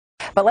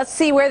But let's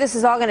see where this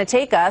is all going to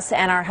take us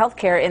and our health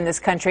care in this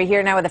country.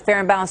 Here now with a fair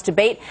and balanced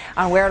debate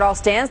on where it all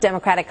stands,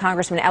 Democratic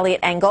Congressman Eliot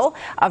Engel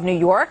of New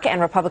York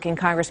and Republican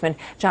Congressman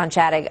John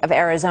Shadegg of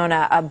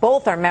Arizona.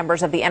 Both are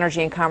members of the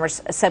Energy and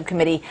Commerce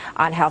Subcommittee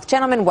on Health.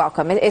 Gentlemen,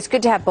 welcome. It's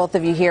good to have both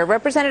of you here.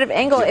 Representative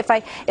Engel, if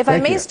I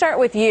may start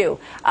with you,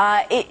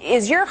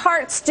 is your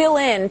heart still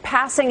in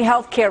passing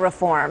health care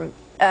reform,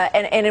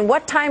 and in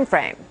what time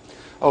frame?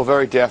 Oh,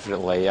 very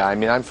definitely. I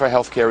mean, I'm for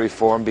health care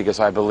reform because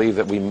I believe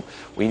that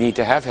we need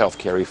to have health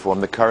care reform.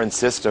 The current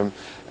system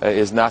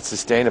is not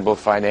sustainable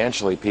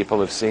financially. People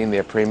have seen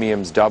their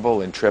premiums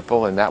double and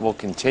triple, and that will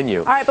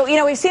continue. All right, but,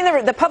 we've seen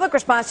the public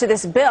response to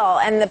this bill,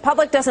 and the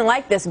public doesn't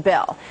like this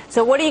bill.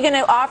 So what are you going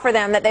to offer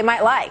them that they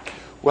might like?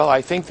 Well,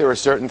 I think there are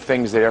certain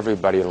things that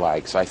everybody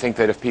likes. I think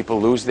that if people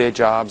lose their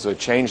jobs or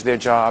change their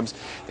jobs,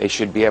 they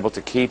should be able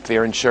to keep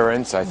their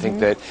insurance. I think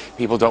that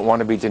people don't want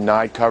to be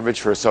denied coverage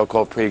for a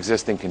so-called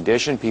pre-existing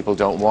condition. People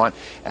don't want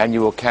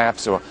annual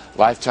caps or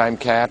lifetime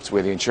caps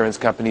where the insurance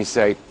companies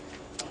say,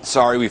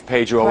 sorry, we've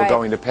paid you all we're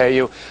going to pay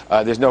you.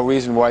 There's no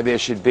reason why there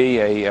should be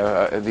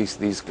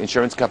these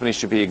insurance companies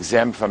should be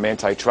exempt from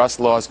antitrust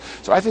laws.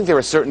 So I think there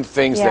are certain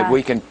things that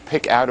we can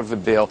pick out of the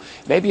bill.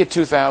 Maybe a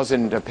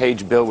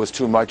 2,000-page bill was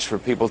too much for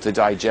people to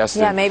digest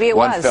in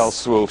one fell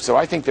swoop. So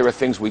I think there are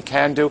things we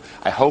can do.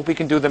 I hope we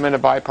can do them in a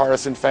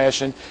bipartisan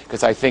fashion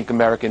because I think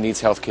America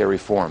needs health care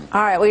reform.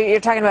 All right. Well, you're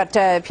talking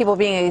about people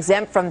being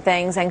exempt from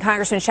things. And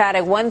Congressman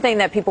Shadegg, one thing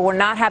that people were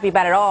not happy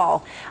about at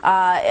all,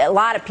 a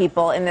lot of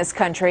people in this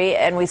country,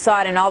 and we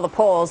saw it in all the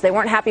polls, they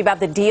weren't happy about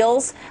the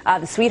deals,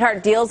 the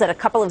sweetheart deals that a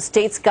couple of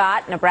states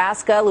got,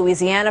 Nebraska,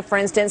 Louisiana, for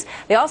instance.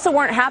 They also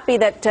weren't happy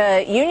that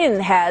union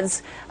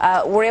heads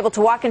were able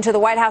to walk into the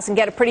White House and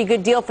get a pretty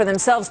good deal for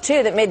themselves,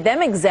 too, that made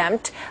them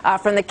exempt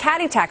from the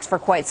caddy tax for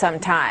quite some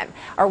time.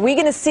 Are we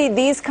going to see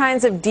these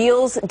kinds of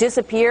deals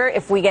disappear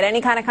if we get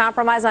any kind of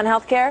compromise on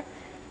health care?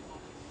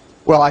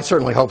 Well, I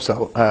certainly hope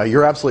so.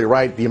 You're absolutely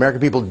right. The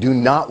American people do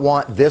not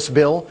want this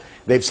bill.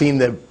 They've seen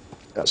the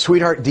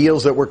sweetheart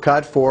deals that were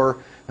cut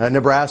for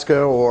Nebraska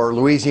or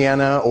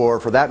Louisiana or,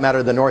 for that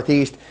matter, the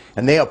Northeast,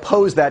 and they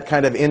oppose that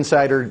kind of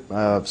insider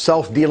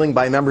self-dealing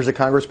by members of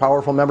Congress,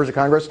 powerful members of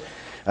Congress.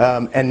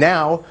 And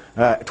now,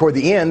 toward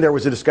the end, there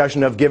was a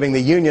discussion of giving the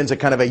unions a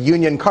kind of a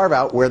union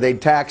carve-out where they'd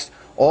tax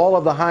all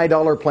of the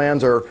high-dollar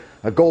plans or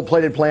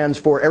gold-plated plans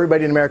for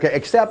everybody in America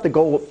except the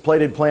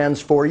gold-plated plans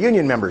for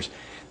union members.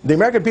 The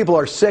American people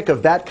are sick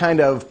of that kind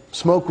of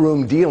smoke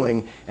room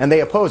dealing, and they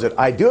oppose it.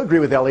 I do agree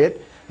with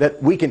Eliot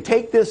that we can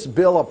take this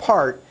bill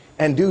apart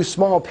and do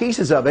small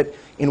pieces of it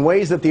in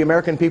ways that the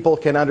American people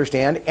can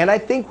understand. And I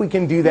think we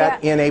can do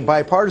that in a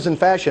bipartisan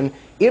fashion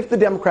if the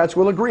Democrats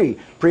will agree.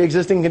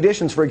 Pre-existing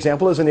conditions, for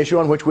example, is an issue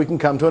on which we can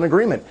come to an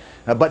agreement,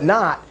 but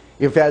not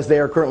if, as they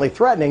are currently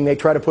threatening, they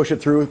try to push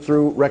it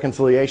through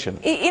reconciliation.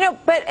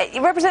 But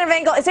Representative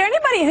Engel, is there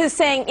anybody who's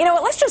saying, you know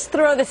what, let's just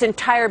throw this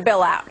entire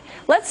bill out.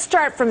 Let's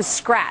start from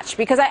scratch,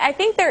 because I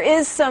think there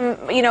is some,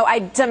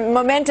 some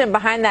momentum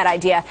behind that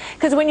idea.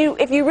 Because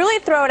if you really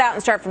throw it out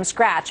and start from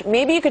scratch,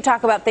 maybe you could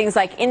talk about things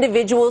like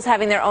individuals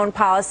having their own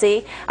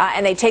policy,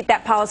 and they take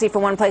that policy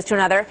from one place to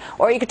another.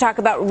 Or you could talk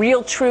about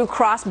real, true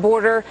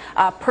cross-border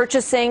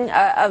purchasing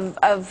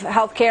of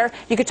health care.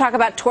 You could talk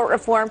about tort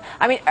reform.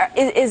 I mean,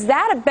 is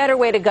that a better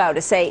way to go,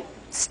 to say,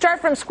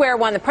 start from square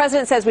one? The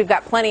president says we've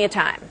got plenty of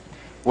time.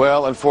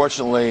 Well,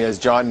 unfortunately, as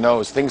John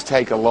knows, things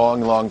take a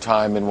long, long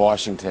time in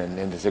Washington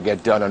and to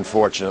get done,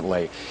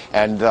 unfortunately.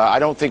 And I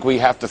don't think we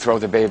have to throw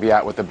the baby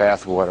out with the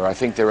bathwater. I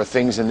think there are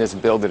things in this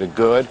bill that are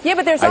good. Yeah,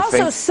 but there's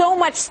also so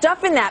much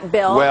stuff in that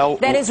bill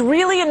that is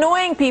really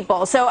annoying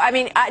people. So, I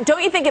mean,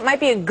 don't you think it might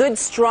be a good,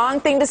 strong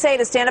thing to say,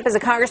 to stand up as a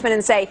congressman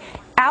and say,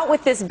 out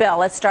with this bill,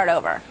 let's start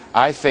over?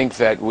 I think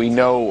that we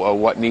know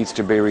what needs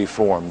to be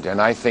reformed,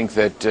 and I think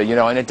that,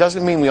 and it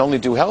doesn't mean we only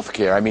do health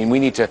care. I mean, we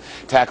need to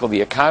tackle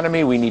the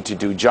economy, we need to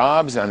do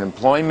jobs,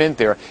 unemployment,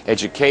 there are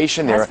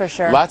education, there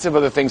are lots of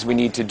other things we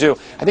need to do.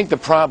 I think the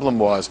problem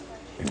was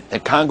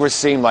that Congress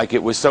seemed like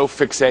it was so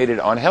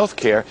fixated on health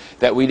care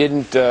that we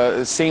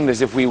didn't seem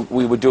as if we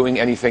were doing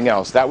anything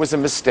else. That was a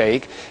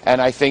mistake, and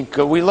I think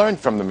we learned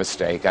from the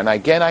mistake. And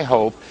again, I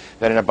hope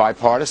that in a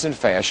bipartisan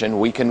fashion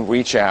we can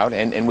reach out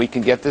and we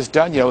can get this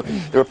done. The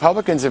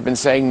Republicans have been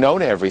saying no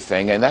to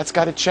everything, and that's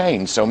got to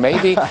change. So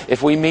maybe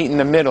if we meet in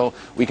the middle,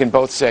 we can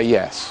both say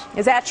yes.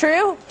 Is that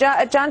true,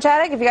 John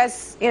Shadegg? Have you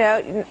guys,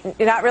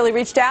 you're not really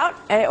reached out,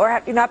 or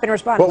have you not been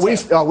responding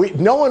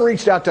to? No one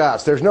reached out to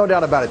us. There's no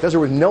doubt about it. There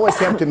was no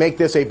attempt to make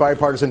this a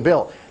bipartisan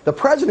bill. The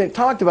president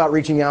talked about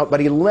reaching out, but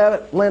he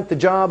lent the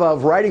job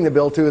of writing the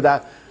bill to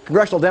the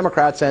congressional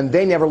Democrats, and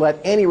they never let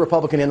any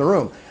Republican in the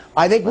room.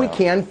 I think we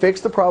can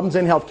fix the problems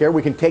in health care.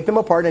 We can take them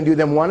apart and do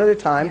them one at a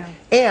time,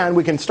 and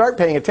we can start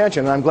paying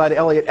attention, and I'm glad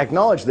Eliot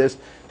acknowledged this,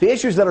 to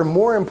issues that are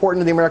more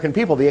important to the American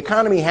people. The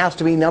economy has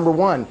to be number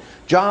one.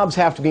 Jobs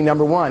have to be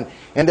number one.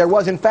 And there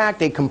was, in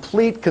fact, a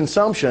complete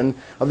consumption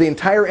of the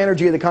entire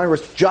energy of the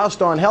Congress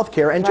just on health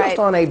care and just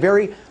on a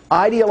very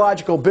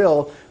ideological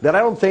bill that I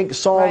don't think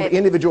solved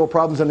individual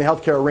problems in the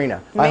healthcare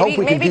arena. I hope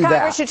we can do that. Maybe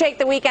Congress should take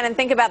the weekend and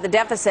think about the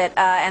deficit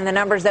and the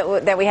numbers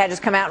that we had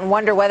just come out and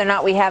wonder whether or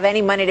not we have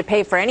any money to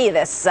pay for any of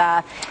this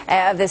stuff.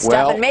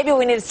 And maybe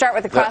we need to start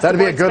with across the board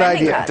that'd be a good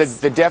idea.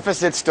 The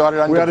deficit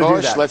started under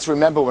Bush. Let's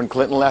remember when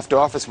Clinton left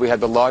office, we had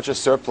the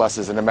largest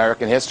surpluses in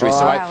American history.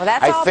 So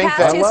I think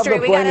past history.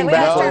 We got to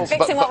start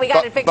fixing what we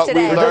got to fix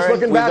today. We're just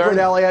looking backward,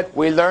 Elliot.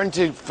 We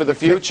learned for the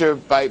future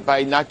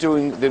by not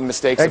doing the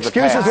mistakes of the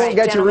past. Excuses won't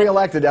get you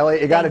reelected,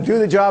 Elliot. You got to do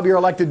the job you're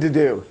elected to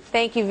do.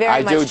 Thank you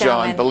very much, I do,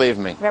 gentlemen. John. Believe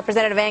me.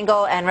 Representative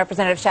Engel and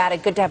Representative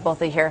Shadegg, good to have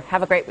both of you here.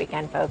 Have a great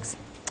weekend, folks.